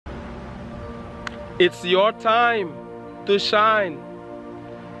It's your time to shine,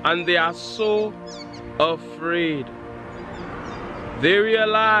 and they are so afraid. They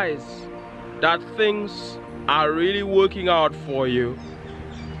realize that things are really working out for you.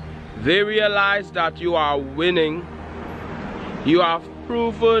 They realize that you are winning. You have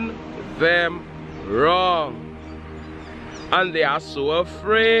proven them wrong, and they are so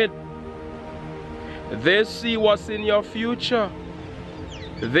afraid. They see what's in your future.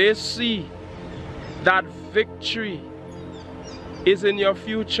 They see that victory is in your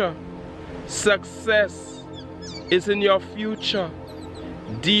future. Success is in your future.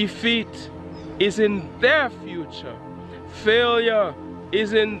 Defeat is in their future. Failure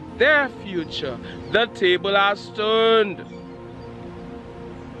is in their future. The table has turned.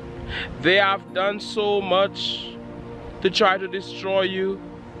 They have done so much to try to destroy you,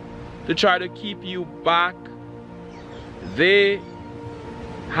 to try to keep you back. They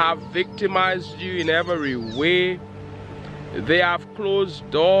have victimized you in every way. They have closed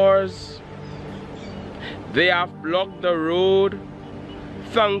doors. They have blocked the road.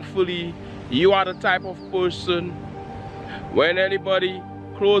 Thankfully, you are the type of person, when anybody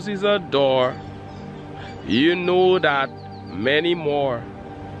closes a door, you know that many more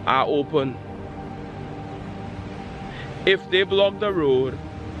are open. If they block the road,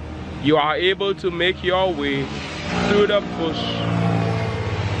 you are able to make your way through the bush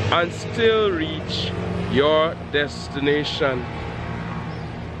and still reach your destination.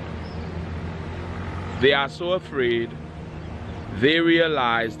 They are so afraid. They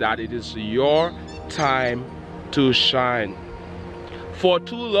realize that it is your time to shine. For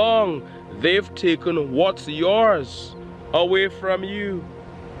too long, they've taken what's yours away from you.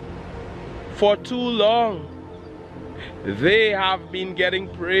 For too long, they have been getting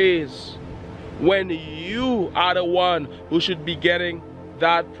praise when you are the one who should be getting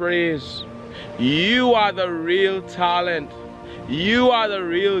that praise. You are the real talent. You are the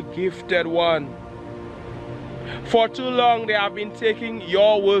real gifted one. For too long, they have been taking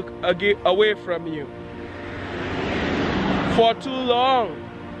your work away from you. For too long,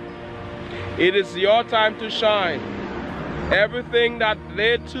 it is your time to shine. Everything that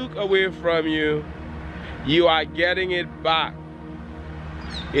they took away from you, you are getting it back.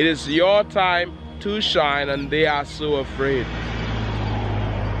 It is your time to shine, and they are so afraid.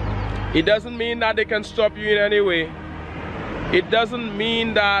 It doesn't mean that they can stop you in any way. It doesn't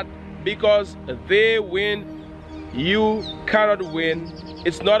mean that because they win, you cannot win.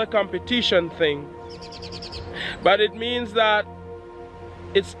 It's not a competition thing. But it means that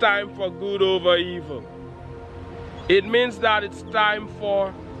it's time for good over evil. It means that it's time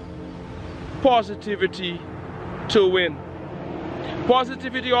for positivity to win.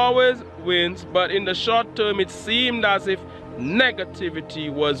 Positivity always wins, but in the short term it seemed as if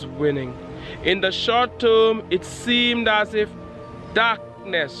negativity was winning. In the short term it seemed as if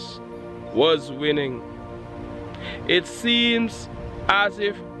darkness was winning. It seems as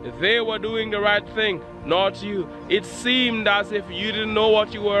if they were doing the right thing, not you. It seemed as if you didn't know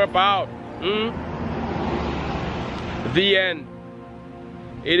what you were about. The end.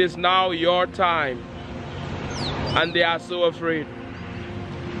 It is now your time. And they are so afraid.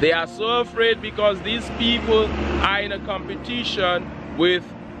 They are so afraid because these people are in a competition with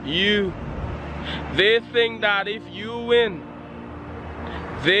you. They think that if you win,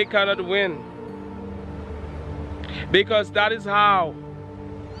 they cannot win. Because that is how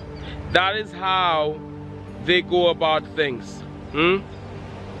they go about things.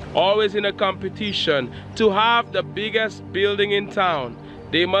 Always in a competition. To have the biggest building in town,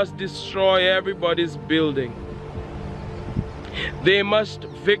 they must destroy everybody's building. They must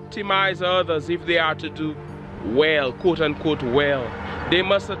victimize others if they are to do well, quote unquote well. They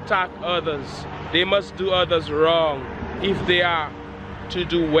must attack others. They must do others wrong if they are to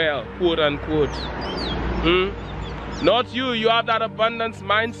do well, quote unquote. Not you. You have that abundance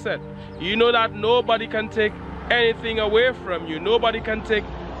mindset. You know that nobody can take anything away from you. Nobody can take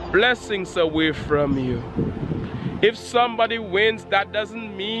blessings away from you. If somebody wins, that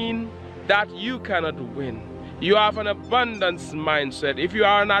doesn't mean that you cannot win. You have an abundance mindset. If you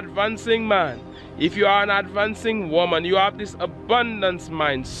are an advancing man, if you are an advancing woman, you have this abundance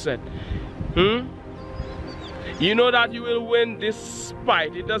mindset. You know that you will win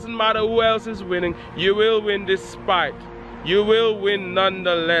despite. It doesn't matter who else is winning. You will win despite. You will win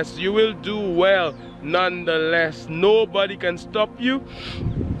nonetheless. You will do well nonetheless. Nobody can stop you.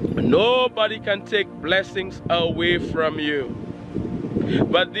 Nobody can take blessings away from you.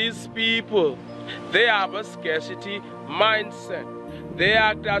 But these people, they have a scarcity mindset. They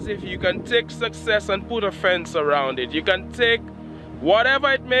act as if you can take success and put a fence around it. You can take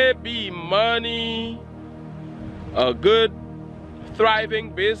whatever it may be, money, a good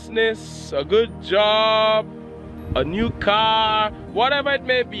thriving business, a good job, a new car, whatever it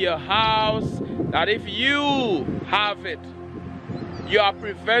may be, a house, that if you have it, you are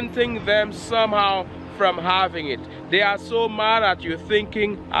preventing them somehow from having it. They are so mad at you,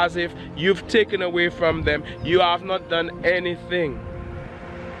 thinking as if you've taken away from them. You have not done anything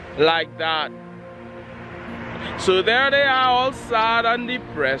like that. So there they are, all sad and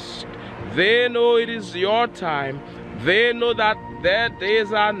depressed. They know it is your time. They know that their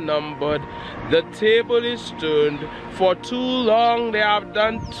days are numbered. The table is turned. For too long they have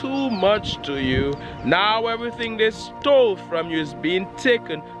done too much to you. Now everything they stole from you is being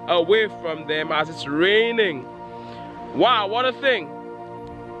taken away from them as it's raining. Wow, what a thing.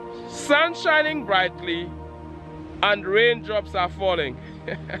 Sun shining brightly and raindrops are falling.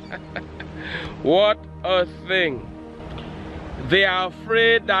 What a thing. They are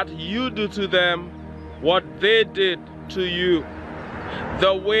afraid that you do to them what they did to you.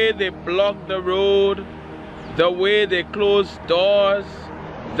 The way they blocked the road, the way they closed doors,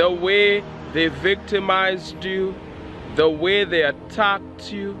 the way they victimized you, the way they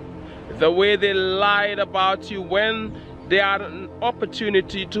attacked you, the way they lied about you when they had an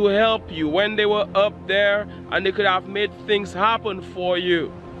opportunity to help you, when they were up there and they could have made things happen for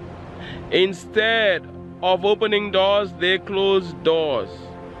you. Instead of opening doors, they closed doors.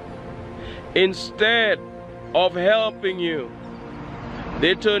 Instead of helping you,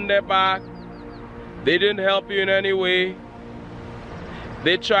 they turned their back. They didn't help you in any way.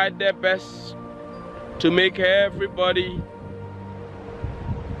 They tried their best to make everybody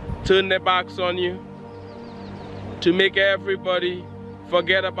turn their backs on you, to make everybody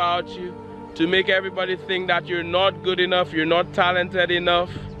forget about you, to make everybody think that you're not good enough, you're not talented enough.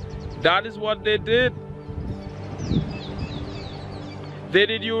 That is what they did. They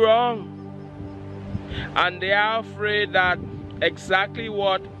did you wrong. And they are afraid that exactly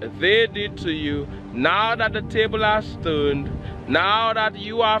what they did to you, now that the table has turned, now that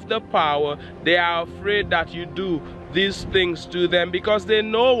you have the power, they are afraid that you do these things to them because they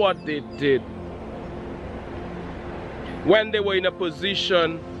know what they did. When they were in a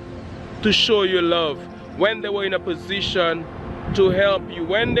position to show you love, when they were in a position to help you,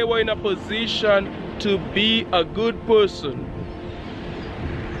 when they were in a position to be a good person.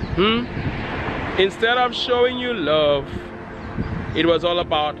 Instead of showing you love, it was all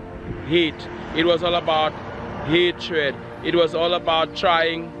about hate. It was all about hatred. It was all about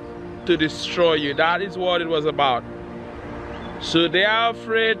trying to destroy you. That is what it was about. So they are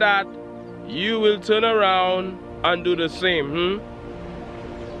afraid that you will turn around and do the same.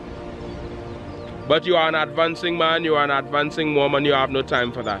 But you are an advancing man, you are an advancing woman, you have no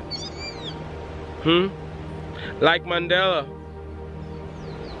time for that. Like Mandela,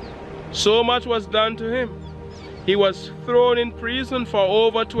 so much was done to him. He was thrown in prison for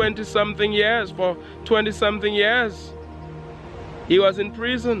over 20-something years. For 20-something years, he was in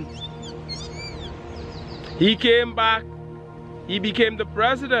prison. He came back. He became the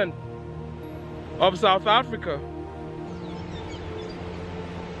president of South Africa.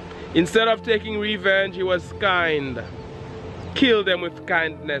 Instead of taking revenge, he was kind. Killed them with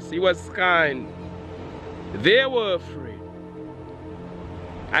kindness. He was kind. They were afraid.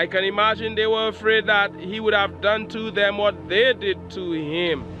 I can imagine they were afraid that he would have done to them what they did to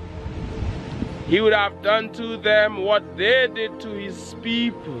him. He would have done to them what they did to his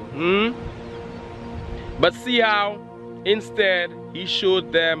people. But see how instead he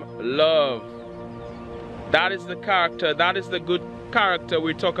showed them love. That is the character, that is the good character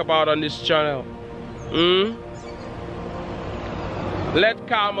we talk about on this channel. Let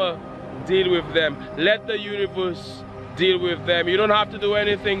karma deal with them. Let the universe deal with them. You don't have to do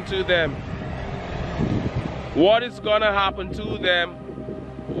anything to them. What is gonna happen to them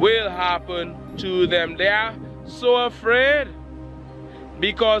will happen to them. They are so afraid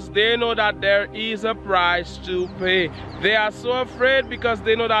because they know that there is a price to pay. They are so afraid because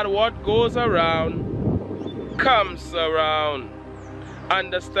they know that what goes around comes around.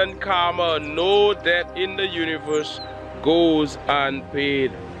 Understand karma. No debt in the universe goes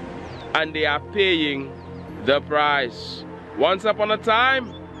unpaid, and they are paying the price. Once upon a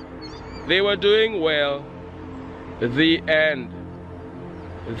time, they were doing well. The end.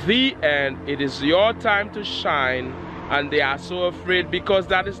 The end. It is your time to shine, and they are so afraid because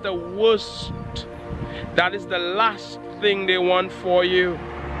that is the worst. That is the last thing they want for you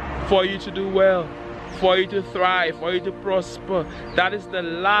to do well, for you to thrive, for you to prosper. That is the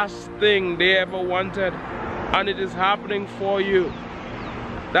last thing they ever wanted, and it is happening for you.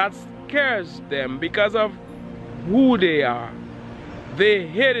 That scares them because of who they are. They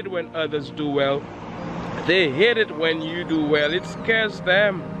hate it when others do well. They hate it when you do well. It scares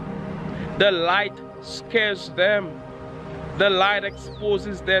them. The light scares them. The light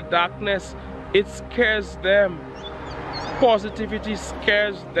exposes their darkness. It scares them. Positivity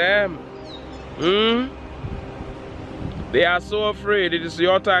scares them. They are so afraid. It is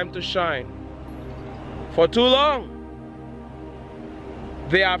your time to shine. For too long,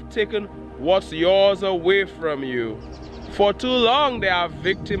 they have taken what's yours away from you. For too long, they have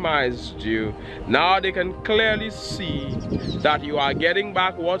victimized you. Now they can clearly see that you are getting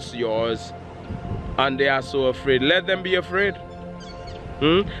back what's yours, and they are so afraid. Let them be afraid.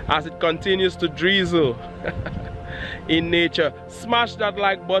 As it continues to drizzle in nature, smash that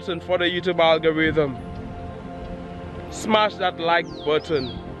like button for the YouTube algorithm. Smash that like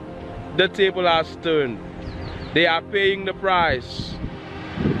button. The table has turned. They are paying the price,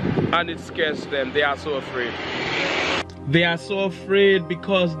 and it scares them. They are so afraid. They are so afraid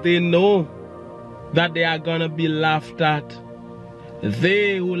because they know that they are gonna be laughed at.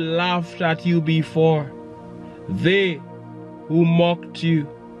 They who laughed at you before, they who mocked you,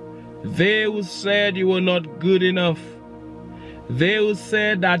 they who said you were not good enough, they who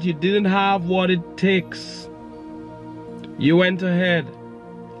said that you didn't have what it takes, you went ahead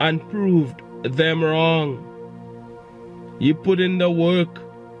and proved them wrong. You put in the work,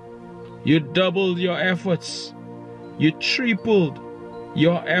 you doubled your efforts, you tripled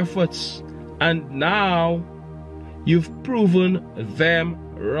your efforts, and now you've proven them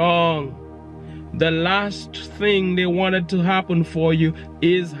wrong. The last thing they wanted to happen for you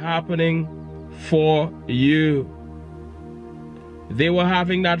is happening for you. They were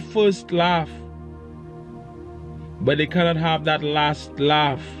having that first laugh, but they cannot have that last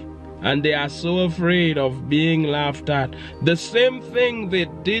laugh, and they are so afraid of being laughed at. The same thing they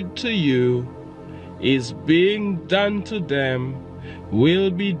did to you is being done to them,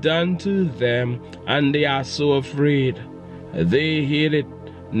 will be done to them, and they are so afraid. They hate it.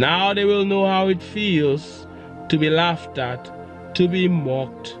 Now they will know how it feels to be laughed at, to be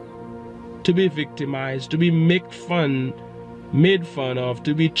mocked, to be victimized, to be made fun of,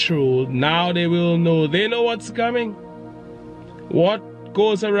 to be trolled. Now they will know. They know what's coming. What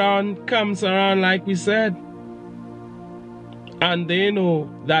goes around comes around, like we said. And they know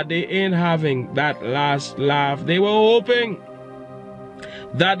that they ain't having that last laugh. They were hoping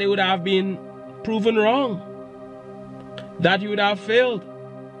that they would have been proven wrong, that you would have failed,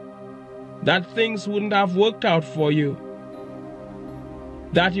 that things wouldn't have worked out for you,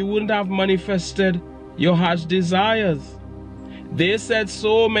 that you wouldn't have manifested your heart's desires. They said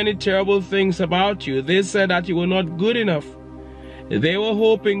so many terrible things about you. They said that you were not good enough. They were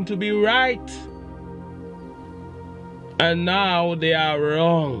hoping to be right. And now they are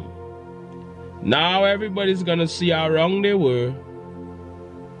wrong. Now everybody's gonna see how wrong they were.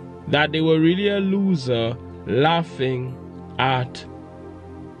 That they were really a loser laughing at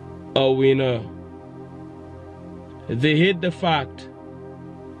a winner. They hate the fact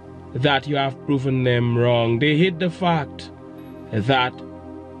that you have proven them wrong. They hate the fact that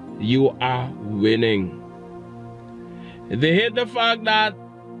you are winning. They hate the fact that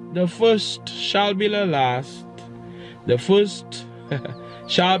the first shall be the last. The first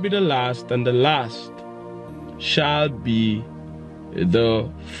shall be the last, and the last shall be the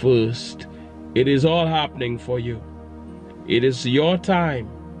first. It is all happening for you. It is your time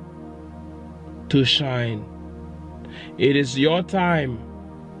to shine. It is your time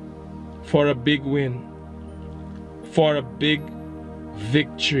for a big win, for a big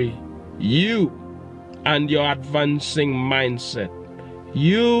victory. You and your advancing mindset.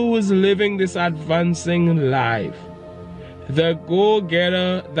 You who's living this advancing life. The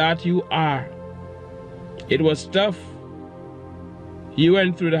go-getter that you are. It was tough. You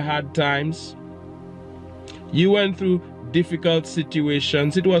went through the hard times. You went through difficult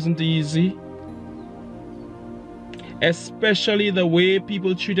situations. It wasn't easy. Especially the way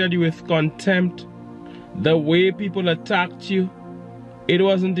people treated you with contempt. The way people attacked you. It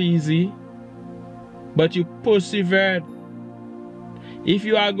wasn't easy. But you persevered. If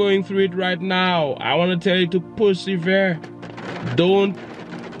you are going through it right now, I want to tell you to persevere. Don't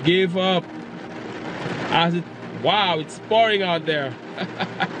give up. Wow, it's pouring out there.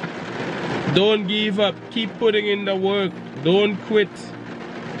 Don't give up. Keep putting in the work. Don't quit.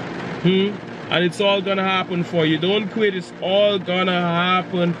 And it's all gonna happen for you. Don't quit. It's all gonna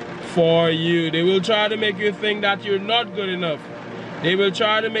happen for you. They will try to make you think that you're not good enough. They will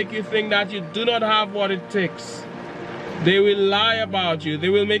try to make you think that you do not have what it takes. They will lie about you. They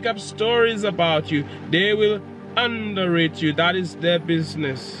will make up stories about you. They will underrate you. That is their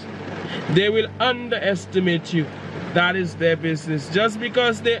business. They will underestimate you. that is their business. Just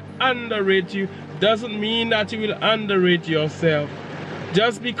because they underrate you doesn't mean that you will underrate yourself.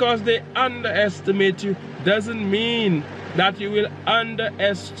 Just because they underestimate you doesn't mean that you will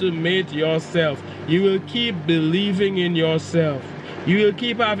underestimate yourself. You will keep believing in yourself. You will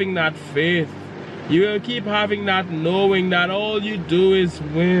keep having that faith. You will keep having that knowing that all you do is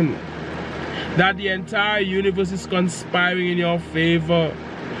win. That the entire universe is conspiring in your favor.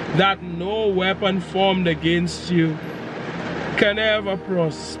 That no weapon formed against you can ever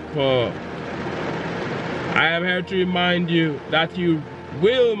prosper. I am here to remind you that you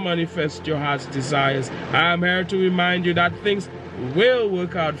will manifest your heart's desires. I am here to remind you that things will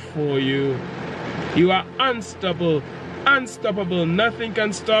work out for you. You are unstoppable. Unstoppable. Nothing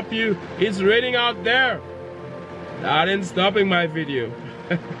can stop you. It's raining out there. That ain't stopping my video.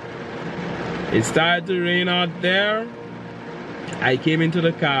 It started to rain out there. I came into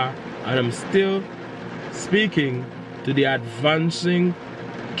the car and I'm still speaking to the advancing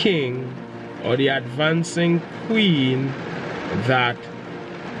king or the advancing queen that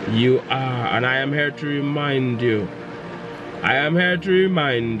you are. And I am here to remind you,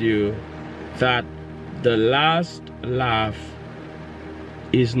 that the last laugh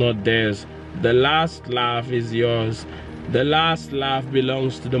is not theirs. The last laugh is yours. The last laugh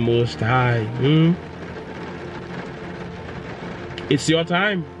belongs to the Most High. It's your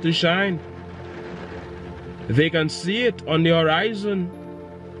time to shine. They can see it on the horizon.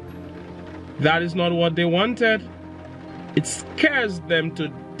 That is not what they wanted. It scares them to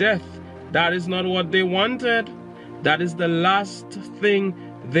death. That is not what they wanted. That is the last thing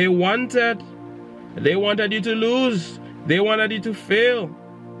they wanted. They wanted you to lose. They wanted you to fail.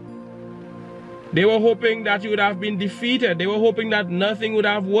 They were hoping that you would have been defeated. They were hoping that nothing would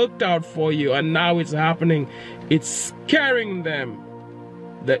have worked out for you. And now it's happening. It's scaring them.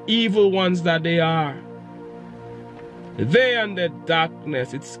 The evil ones that they are. They and their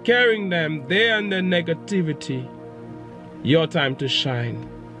darkness. It's scaring them. They and their negativity. Your time to shine.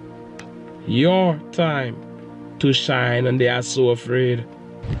 Your time to shine. And they are so afraid.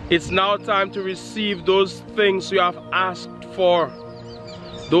 It's now time to receive those things you have asked for.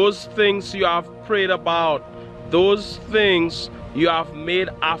 Those things you have prayed about. Those things you have made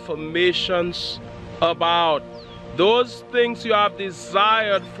affirmations about. Those things you have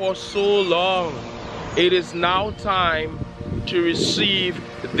desired for so long. It is now time to receive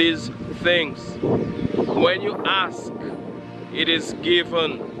these things. When you ask, it is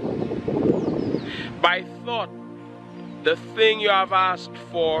given. By thought, the thing you have asked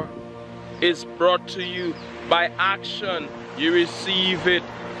for is brought to you. By action, you receive it.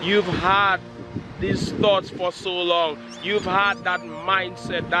 You've had these thoughts for so long. You've had that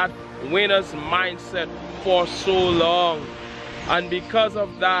mindset, that winner's mindset for so long. And because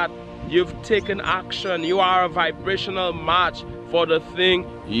of that, you've taken action. You are a vibrational match for the thing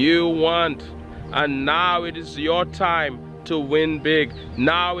you want. And now it is your time to win big.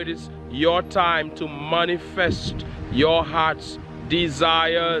 Now it is your time to manifest your heart's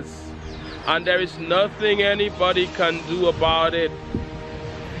desires. And there is nothing anybody can do about it.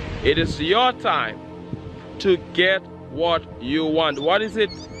 It is your time to get what you want. What is it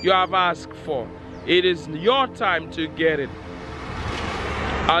you have asked for? It is your time to get it.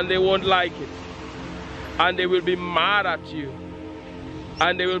 And they won't like it. And they will be mad at you.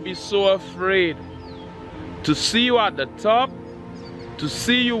 And they will be so afraid to see you at the top, to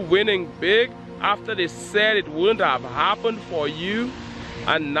see you winning big after they said it wouldn't have happened for you.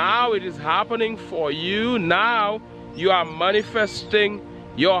 And now it is happening for you. Now you are manifesting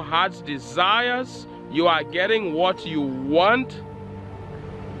your heart's desires. You are getting what you want.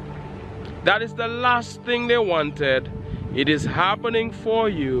 That is the last thing they wanted. It is happening for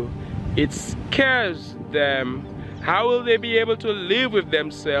you. It scares them. How will they be able to live with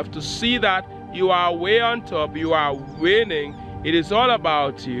themselves to see that you are way on top, you are winning? It is all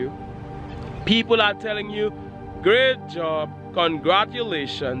about you. People are telling you, great job,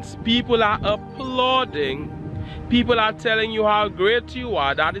 congratulations. People are applauding. People are telling you how great you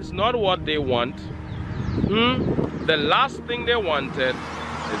are. That is not what they want. The last thing they wanted,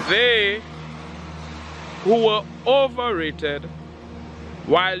 they who were overrated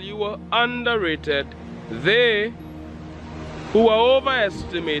while you were underrated, they who were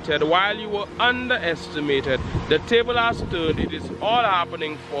overestimated while you were underestimated, the table has turned. It is all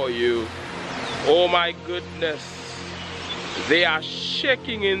happening for you. Oh my goodness. They are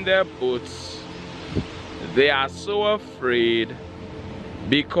shaking in their boots. They are so afraid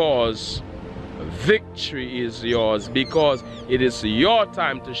because victory is yours, because it is your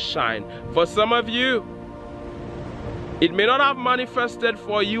time to shine. For some of you, it may not have manifested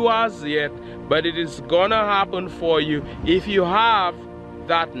for you as yet, but it is gonna happen for you if you have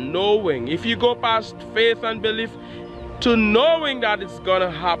that knowing. If you go past faith and belief to knowing that it's gonna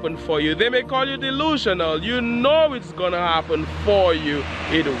happen for you. They may call you delusional. You know it's gonna happen for you.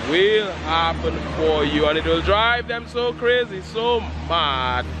 It will happen for you, and it will drive them so crazy, so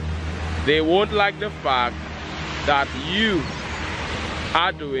mad. They won't like the fact that you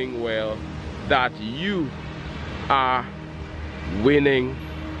are doing well, that you are winning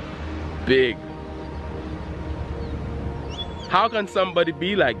big. How can somebody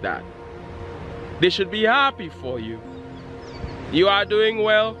be like that? They should be happy for you. You are doing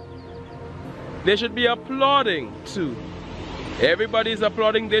well. They should be applauding too. Everybody's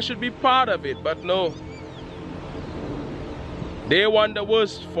applauding. They should be part of it, but no. They want the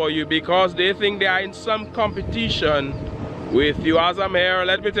worst for you because they think they are in some competition with you. As I'm here,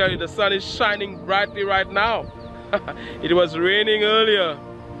 let me tell you, the sun is shining brightly right now. It was raining earlier,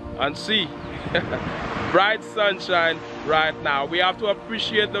 and see, bright sunshine right now. We have to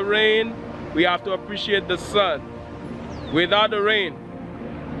appreciate the rain. We have to appreciate the sun. Without the rain,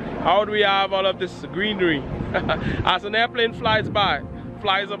 how would we have all of this greenery? As an airplane flies by,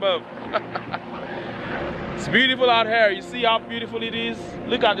 flies above. It's beautiful out here. You see how beautiful it is?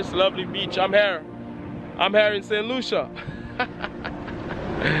 Look at this lovely beach. I'm here in St. Lucia.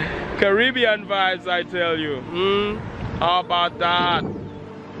 Caribbean vibes, I tell you. How about that?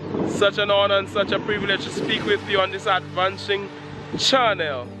 Such an honor and such a privilege to speak with you on this advancing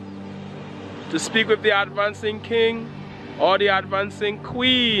channel. To speak with the advancing king or the advancing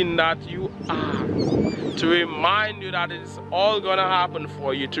queen that you are. To remind you that it is all gonna happen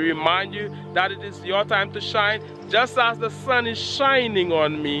for you. To remind you that it is your time to shine, just as the sun is shining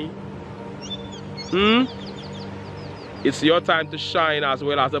on me. It's your time to shine as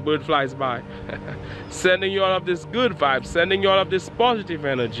well as a bird flies by. Sending you all of this good vibes, sending you all of this positive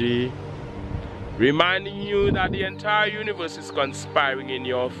energy. Reminding you that the entire universe is conspiring in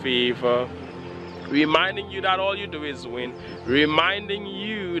your favor. Reminding you that all you do is win. Reminding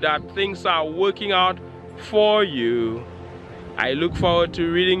you that things are working out for you. I look forward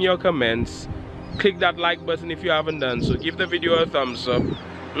to reading your comments. Click that like button if you haven't done so. Give the video a thumbs up.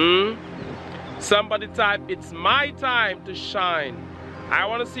 Somebody type, it's my time to shine. I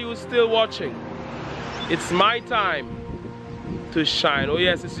want to see who's still watching. It's my time to shine. Oh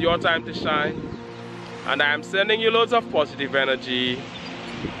yes, it's your time to shine. And I am sending you loads of positive energy.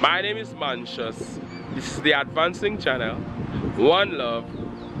 My name is Mantius. This is the Advancing Channel. One love,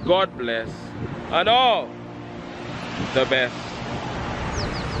 God bless, and all the best.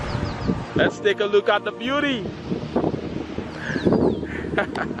 Let's take a look at the beauty.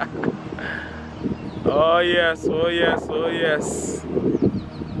 Oh yes, oh yes, oh yes.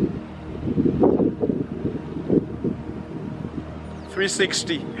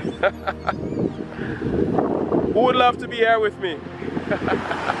 360. Who would love to be here with me?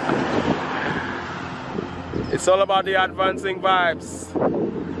 It's all about the advancing vibes.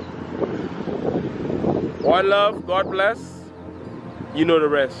 One love, God bless. You know the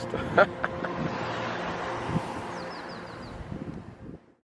rest.